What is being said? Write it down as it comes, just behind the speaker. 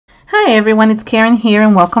Hi everyone, it's Karen here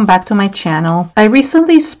and welcome back to my channel. I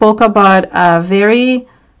recently spoke about a very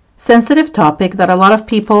sensitive topic that a lot of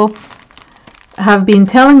people have been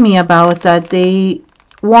telling me about that they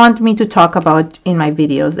want me to talk about in my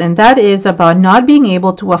videos, and that is about not being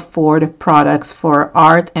able to afford products for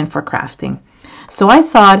art and for crafting. So I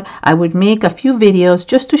thought I would make a few videos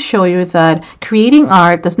just to show you that creating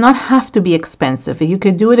art does not have to be expensive. You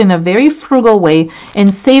could do it in a very frugal way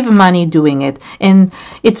and save money doing it. And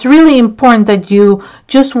it's really important that you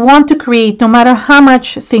just want to create no matter how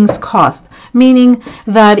much things cost. Meaning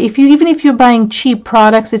that even if you're buying cheap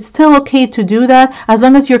products, it's still okay to do that as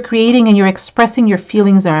long as you're creating and you're expressing your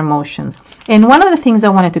feelings or emotions. And one of the things I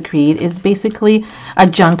wanted to create is basically a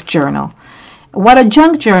junk journal. What a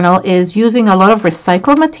junk journal is using a lot of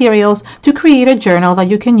recycled materials to create a journal that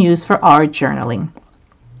you can use for art journaling.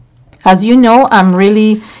 As you know, I'm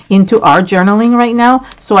really into art journaling right now,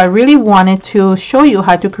 so I really wanted to show you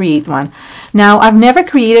how to create one. Now, I've never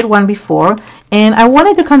created one before, and I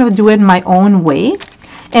wanted to kind of do it my own way.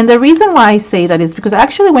 And the reason why I say that is because I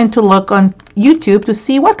actually went to look on YouTube to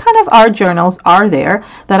see what kind of art journals are there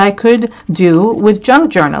that I could do with junk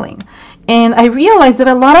journaling. And I realized that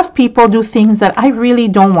a lot of people do things that I really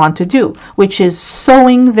don't want to do, which is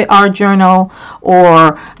sewing the art journal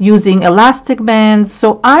or using elastic bands.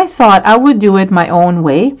 So I thought I would do it my own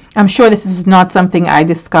way. I'm sure this is not something I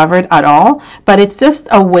discovered at all, but it's just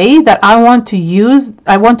a way that I want to use.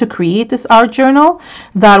 I want to create this art journal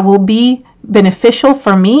that will be beneficial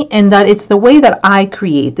for me, and that it's the way that I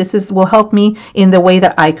create. Will help me in the way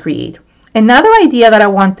that I create. Another idea that I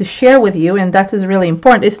want to share with you, and that is really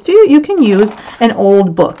important, is you can use an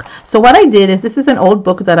old book. So what I did is, this is an old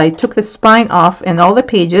book that I took the spine off and all the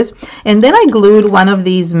pages, and then I glued one of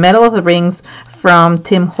these metal rings from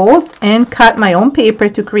Tim Holtz and cut my own paper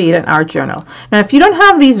to create an art journal. Now, if you don't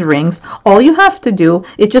have these rings, all you have to do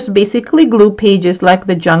is just basically glue pages like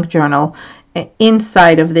the junk journal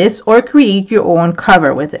inside of this, or create your own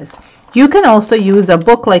cover with this. You can also use a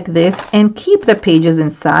book like this and keep the pages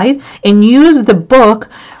inside and use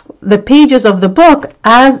the pages of the book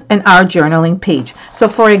as an art journaling page. So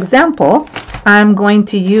for example, I'm going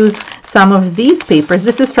to use some of these papers.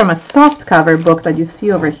 This is from a soft cover book that you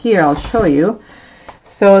see over here. I'll show you.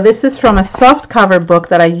 So this is from a soft cover book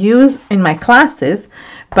that I use in my classes,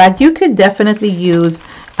 but you could definitely use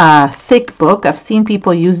a thick book. I've seen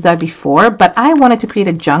people use that before, but I wanted to create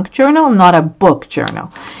a junk journal, not a book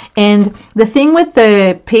journal. And the thing with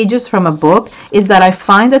the pages from a book is that I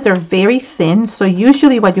find that they're very thin. So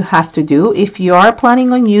usually what you have to do, if you are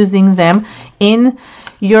planning on using them in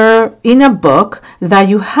a book, that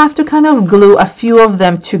you have to kind of glue a few of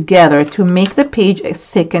them together to make the page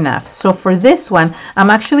thick enough. So for this one, I'm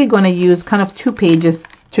actually going to use kind of 2 pages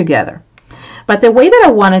together. But the way that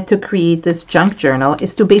I wanted to create this junk journal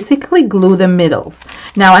is to basically glue the middles.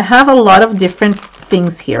 Now, I have a lot of different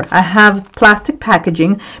things here. I have plastic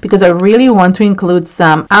packaging because I really want to include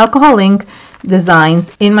some alcohol ink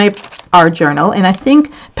designs in my art journal, and I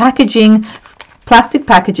think plastic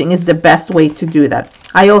packaging is the best way to do that.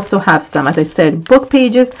 I also have some, as I said, book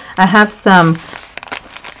pages. I have some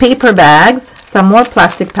paper bags, some more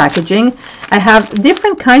plastic packaging. I have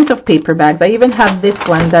different kinds of paper bags. I even have this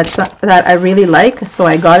one that I really like, so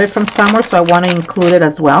I got it from somewhere, so I want to include it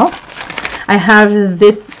as well. I have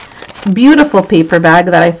this beautiful paper bag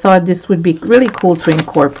that I thought this would be really cool to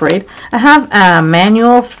incorporate. I have a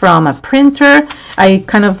manual from a printer. I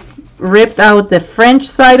kind of ripped out the French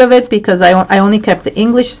side of it because I only kept the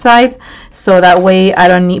English side, so that way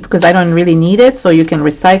because I don't really need it. So you can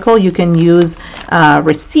recycle, you can use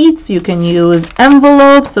receipts, you can use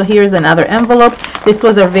envelopes. So here's another envelope. This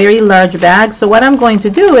was a very large bag, so what I'm going to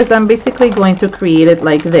do is I'm basically going to create it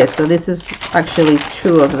like this. So this is actually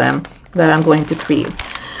 2 of them that I'm going to create.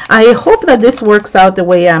 I hope that this works out the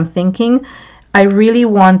way I'm thinking. I really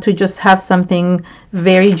want to just have something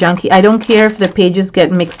very junky. I don't care if the pages get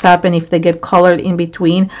mixed up and if they get colored in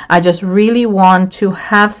between. I just really want to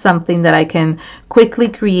have something that I can quickly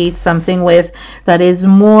create something with that is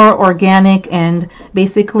more organic and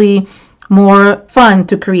basically more fun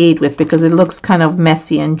to create with, because it looks kind of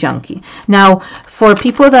messy and junky. Now, for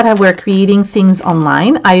people that were creating things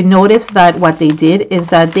online, I noticed that what they did is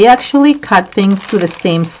that they actually cut things to the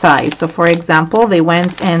same size. So for example, they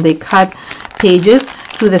went and they cut pages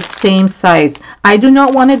to the same size. I do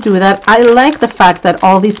not want to do that. I like the fact that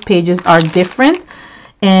all these pages are different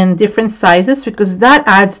and different sizes, because that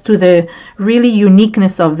adds to the really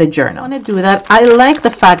uniqueness of the journal. I want to do that. I like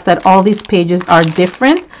the fact that all these pages are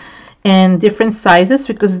different and different sizes,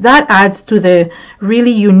 because that adds to the really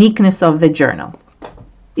uniqueness of the journal.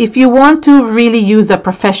 If you want to really use a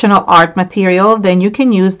professional art material, then you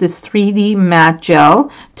can use this 3D matte gel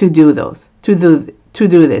to do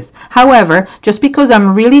this. However, just because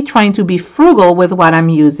I'm really trying to be frugal with what I'm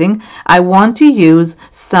using, I want to use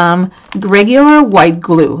some regular white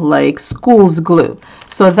glue, like school's glue.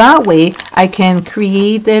 So that way I can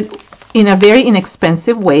create it in a very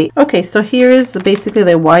inexpensive way. Okay, so here is basically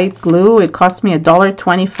the white glue. It cost me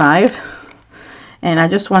 $1.25. And I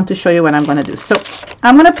just want to show you what I'm going to do. So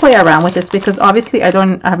I'm going to play around with this because obviously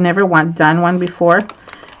I've never done one before,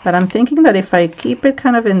 but I'm thinking that if I keep it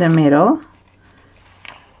kind of in the middle,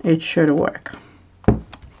 it should work.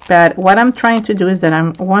 But what I'm trying to do is that I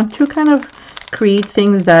want to kind of create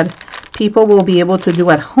things that people will be able to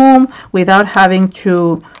do at home without having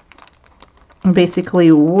to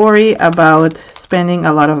basically worry about spending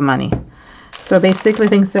a lot of money. So basically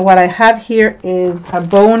things that what I have here is a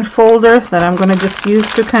bone folder that I'm going to just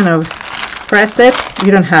use to kind of press it.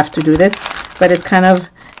 You don't have to do this, but it kind of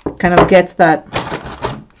gets the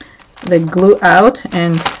glue out.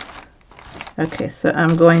 And okay, so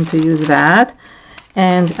I'm going to use that,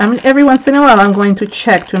 and every once in a while I'm going to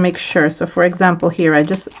check to make sure. So for example here I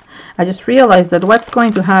just realized that what's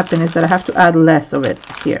going to happen is that I have to add less of it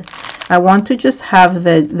here. I want to just have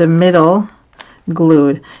the middle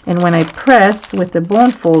glued, and when I press with the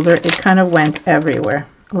bone folder it kind of went everywhere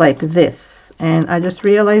like this, and I just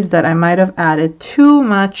realized that I might have added too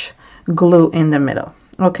much glue in the middle.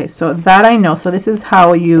 Okay, so that I know. So this is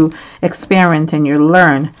how you experiment and you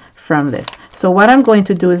learn from this. So what I'm going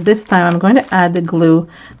to do is this time I'm going to add the glue.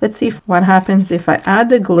 Let's see what happens if I add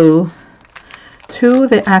the glue to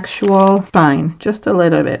the actual spine just a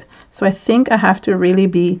little bit. So I think I have to really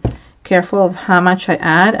be careful of how much I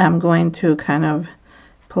add. I'm going to kind of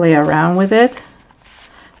play around with it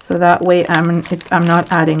so that way I'm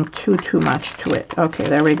not adding too much to it. Okay,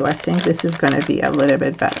 there we go. I think this is going to be a little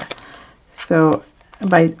bit better. So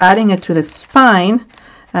by adding it to the spine,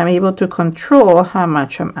 I'm able to control how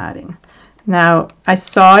much I'm adding. Now I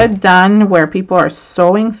saw it done where people are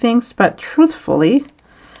sewing things, but truthfully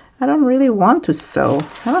I don't really want to sew.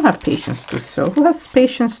 I don't have patience to sew. Who has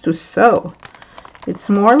patience to sew? It's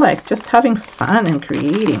more like just having fun and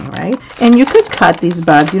creating, right? And you could cut these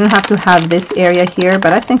buds. You don't have to have this area here,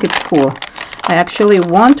 but I think it's cool. I actually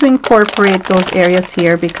want to incorporate those areas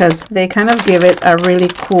here because they kind of give it a really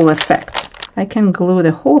cool effect. I can glue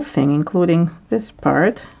the whole thing, including this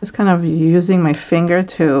part. Just kind of using my finger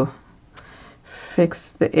to fix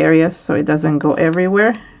the areas so it doesn't go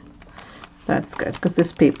everywhere. That's good because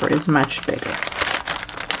this paper is much bigger.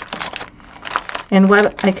 And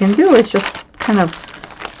what I can do is just kind of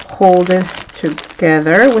hold it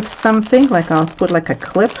together with something, like I'll put like a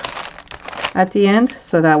clip at the end,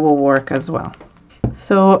 so that will work as well.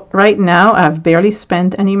 So right now I've barely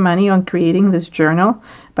spent any money on creating this journal,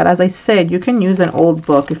 but as I said, you can use an old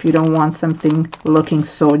book if you don't want something looking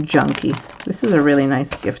so junky. This is a really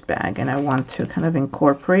nice gift bag and I want to kind of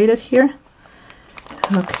incorporate it here.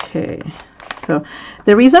 Okay, so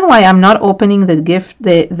the reason why I'm not opening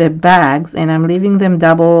the bags and I'm leaving them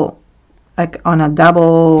double, like on a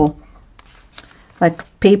double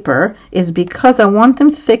like paper, is because I want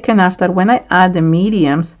them thick enough that when I add the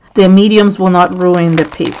mediums will not ruin the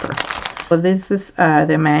paper. So this is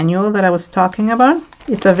the manual that I was talking about.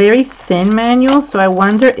 It's a very thin manual, so I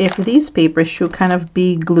wonder if these papers should kind of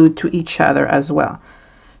be glued to each other as well.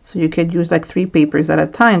 So you could use like 3 papers at a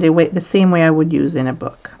time, the same way I would use in a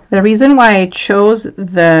book. The reason why I chose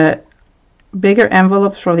the bigger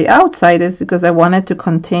envelopes for the outside is because I wanted to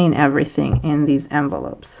contain everything in these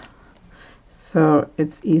envelopes. So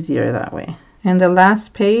it's easier that way. And the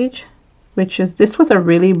last page, this was a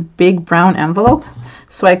really big brown envelope,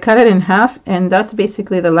 so I cut it in half, and that's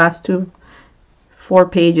basically the last 4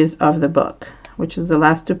 pages of the book, which is the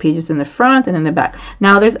last 2 pages in the front and in the back.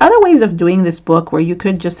 Now there's other ways of doing this book where you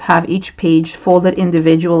could just have each page folded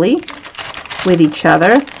individually with each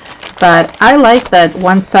other, but I like that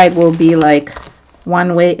one side will be like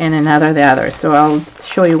one way and another the other. So I'll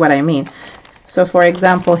show you what I mean. So for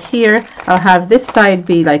example here, I'll have this side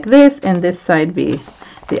be like this and this side be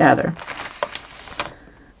the other.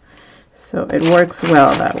 So it works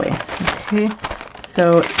well that way. Okay,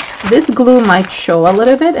 so this glue might show a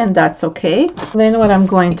little bit, and that's okay. Then what I'm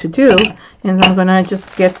going to do is I'm going to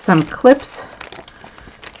just get some clips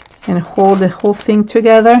and hold the whole thing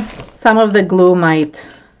together. Some of the glue might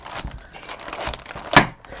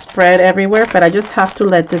spread everywhere, but I just have to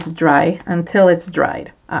let this dry until it's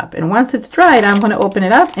dried up. And once it's dried, I'm going to open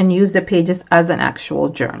it up and use the pages as an actual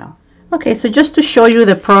journal. Okay, so just to show you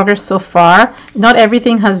the progress so far, not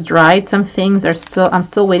everything has dried. Some things are still, I'm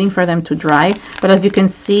still waiting for them to dry. But as you can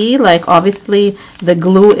see, like obviously the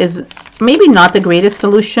glue is maybe not the greatest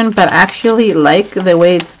solution, but I actually like the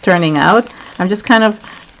way it's turning out. I'm just kind of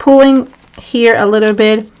pulling here a little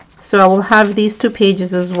bit. So I will have these two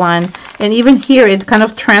pages as one. And even here, it kind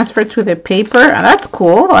of transferred to the paper. And that's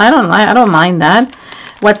cool. I don't mind that.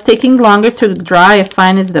 What's taking longer to dry, I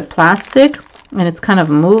find, is the plastic. And it's kind of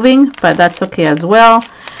moving, but that's okay as well.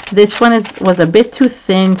 This one was a bit too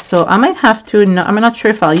thin, so I might have to, I'm not sure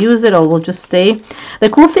if I'll use it or will just stay. The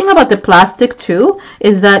cool thing about the plastic too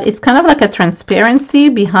is that it's kind of like a transparency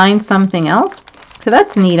behind something else. So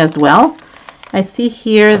that's neat as well. I see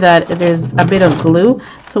here that there's a bit of glue.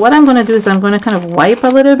 So what I'm going to do is I'm going to kind of wipe a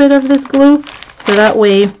little bit of this glue, so that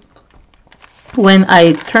way when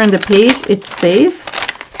I turn the page, it stays.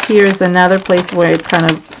 Here's another place where it kind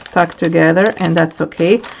of stuck together, and that's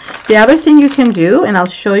okay. The other thing you can do, and I'll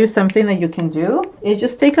show you something that you can do, is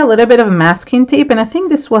just take a little bit of masking tape, and I think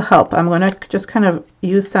this will help. I'm going to just kind of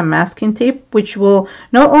use some masking tape, which will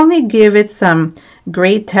not only give it some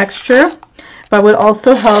great texture, but will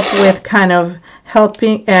also help with kind of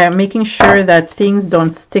helping, making sure that things don't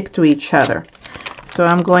stick to each other. So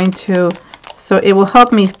I'm going to, so it will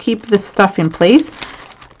help me keep this stuff in place,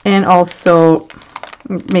 and also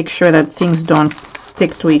make sure that things don't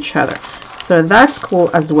stick to each other. So that's cool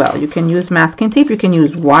as well. You can use masking tape. You can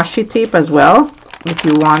use washi tape as well if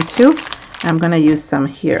you want to. I'm going to use some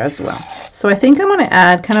here as well. So I think I'm going to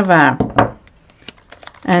add kind of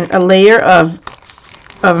a layer of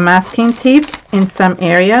masking tape in some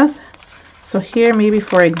areas. So here, maybe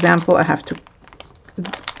for example, I have to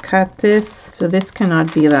cut this. So this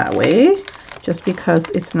cannot be that way, just because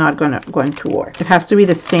it's not going to work. It has to be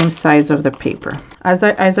the same size of the paper. As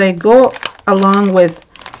I go along with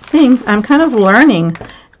things, I'm kind of learning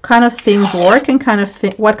kind of things work and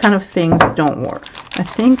what kind of things don't work. I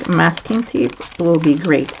think masking tape will be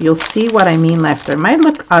great. You'll see what I mean later. It might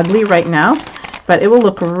look ugly right now, but it will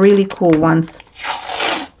look really cool once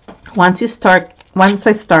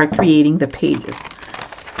I start creating the pages.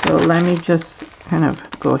 So let me just kind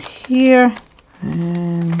of go here,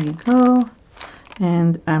 and there we go.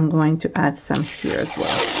 And I'm going to add some here as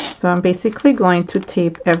well. So I'm basically going to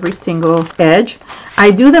tape every single edge.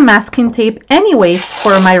 I do the masking tape anyways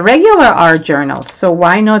for my regular art journals, so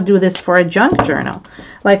why not do this for a junk journal?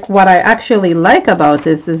 Like, what I actually like about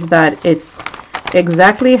this is that it's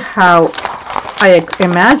exactly how I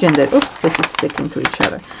imagined it. Oops, this is sticking to each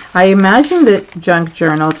other. I imagined the junk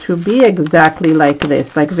journal to be exactly like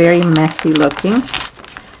this, like very messy looking.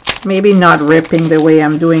 Maybe not ripping the way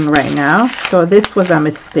I'm doing right now. So this was a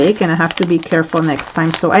mistake, and I have to be careful next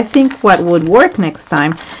time. So I think what would work next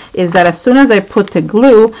time is that as soon as I put the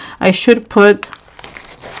glue, I should put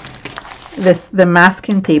the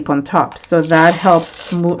masking tape on top. So that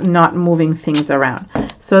helps not moving things around.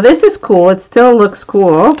 So this is cool. It still looks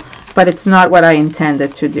cool, but it's not what I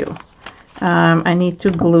intended to do. I need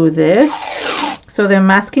to glue this. So the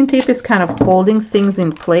masking tape is kind of holding things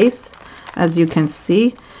in place, as you can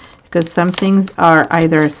see, because some things are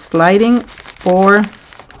either sliding or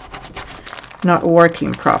not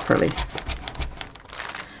working properly.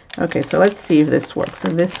 Okay, so let's see if this works. So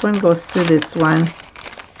this one goes through this one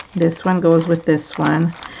goes with this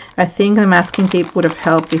one. I think the masking tape would have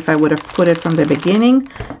helped if I would have put it from the beginning,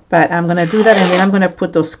 but I'm going to do that, and then I'm going to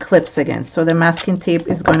put those clips again. So the masking tape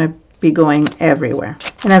is going to be going everywhere.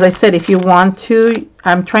 And as I said, if you want to,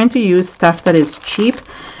 I'm trying to use stuff that is cheap,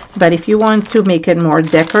 but if you want to make it more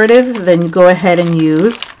decorative, then go ahead and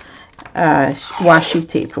use washi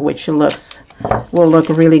tape, which will look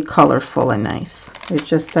really colorful and nice. It's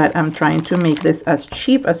just that I'm trying to make this as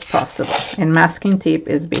cheap as possible. And masking tape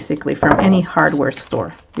is basically from any hardware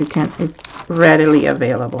store. It's readily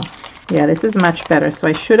available. Yeah, this is much better. So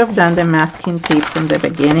I should have done the masking tape from the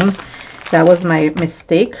beginning. That was my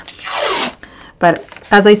mistake. But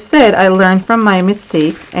as I said, I learned from my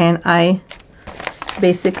mistakes, and I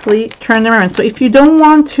basically turn them around. So if you don't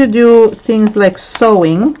want to do things like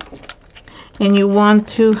sewing, and you want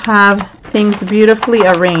to have things beautifully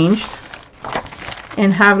arranged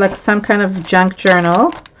and have like some kind of junk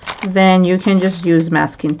journal, then you can just use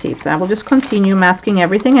masking tapes. I will just continue masking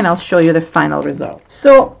everything, and I'll show you the final result.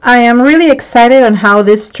 So I am really excited on how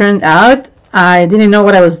this turned out. I didn't know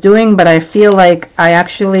what I was doing, but I feel like I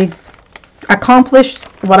actually accomplished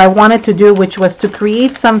what I wanted to do, which was to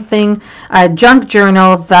create something, a junk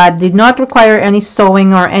journal that did not require any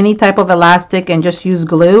sewing or any type of elastic, and just use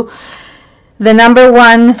glue. The number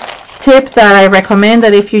one tip that I recommend,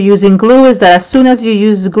 that if you're using glue, is that as soon as you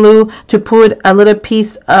use glue, to put a little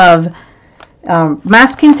piece of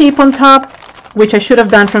masking tape on top, which I should have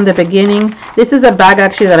done from the beginning. This is a bag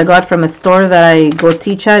actually that I got from a store that I go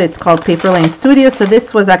teach at. It's called Paper Lane Studio. So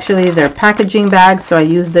this was actually their packaging bag, so I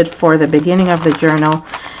used it for the beginning of the journal.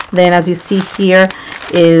 Then as you see here,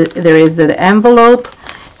 there is the envelope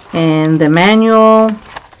and the manual,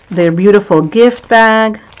 their beautiful gift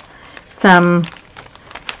bag, some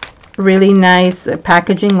really nice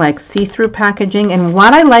packaging, like see-through packaging. And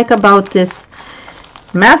what I like about this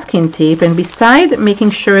masking tape, and beside making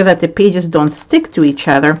sure that the pages don't stick to each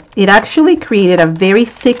other, it actually created a very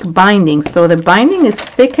thick binding. So the binding is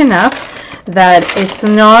thick enough that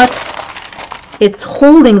it's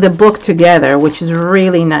holding the book together, which is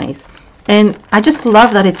really nice. And I just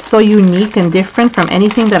love that it's so unique and different from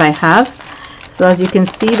anything that I have. So as you can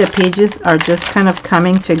see, the pages are just kind of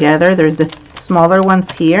coming together. There's the smaller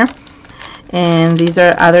ones here, and these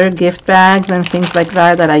are other gift bags and things like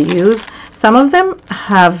that I use. Some of them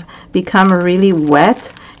have become really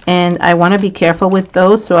wet, and I want to be careful with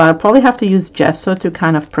those, so I'll probably have to use gesso to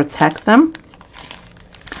kind of protect them.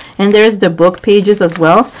 And there's the book pages as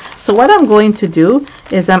well. So what I'm going to do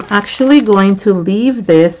is I'm actually going to leave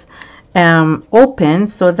this open,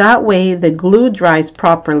 so that way the glue dries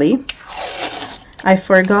properly. I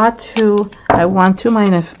forgot to, I want to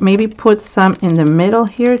maybe put some in the middle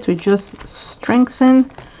here to just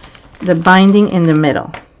strengthen the binding in the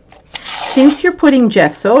middle. Since you're putting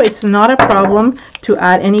gesso, it's not a problem to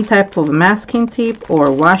add any type of masking tape or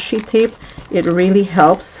washi tape. It really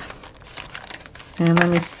helps. And let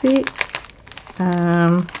me see.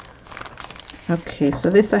 Okay, so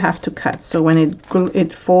this I have to cut. So when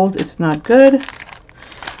it folds, it's not good.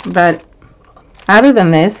 But other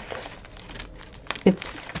than this,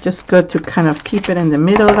 it's just good to kind of keep it in the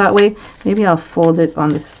middle that way. Maybe I'll fold it on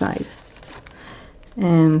this side.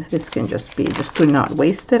 And this can just be, just to not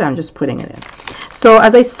waste it, I'm just putting it in. So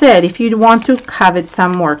as I said, if you want to have it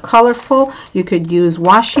some more colorful, you could use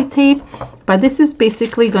washi tape, but this is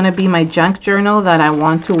basically going to be my junk journal that I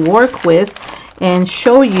want to work with and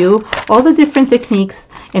show you all the different techniques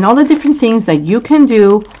and all the different things that you can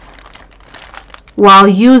do while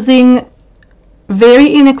using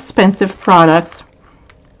very inexpensive products.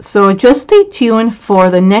 So just stay tuned for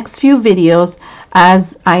the next few videos,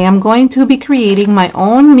 as I am going to be creating my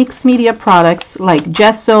own mixed media products like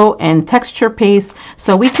gesso and texture paste,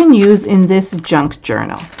 so we can use in this junk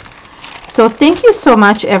journal. So thank you so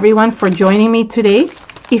much everyone for joining me today.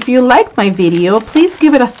 If you liked my video, please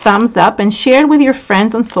give it a thumbs up and share it with your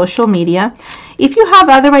friends on social media. If you have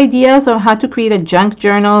other ideas on how to create a junk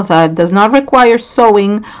journal that does not require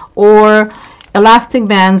sewing or elastic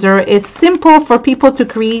bands, or is simple for people to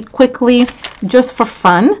create quickly just for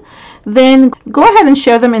fun, then go ahead and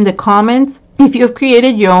share them in the comments. If you've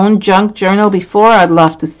created your own junk journal before, I'd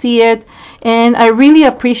love to see it. And I really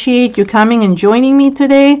appreciate you coming and joining me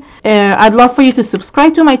today. I'd love for you to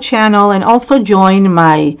subscribe to my channel and also join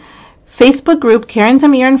my Facebook group, Karen,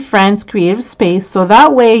 Tamir, and Friends Creative Space, so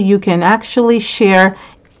that way you can actually share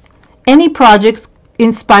any projects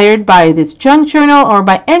inspired by this junk journal or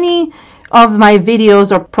by any of my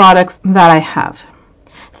videos or products that I have.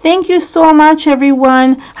 Thank you so much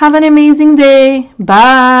everyone. Have an amazing day.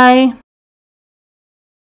 Bye.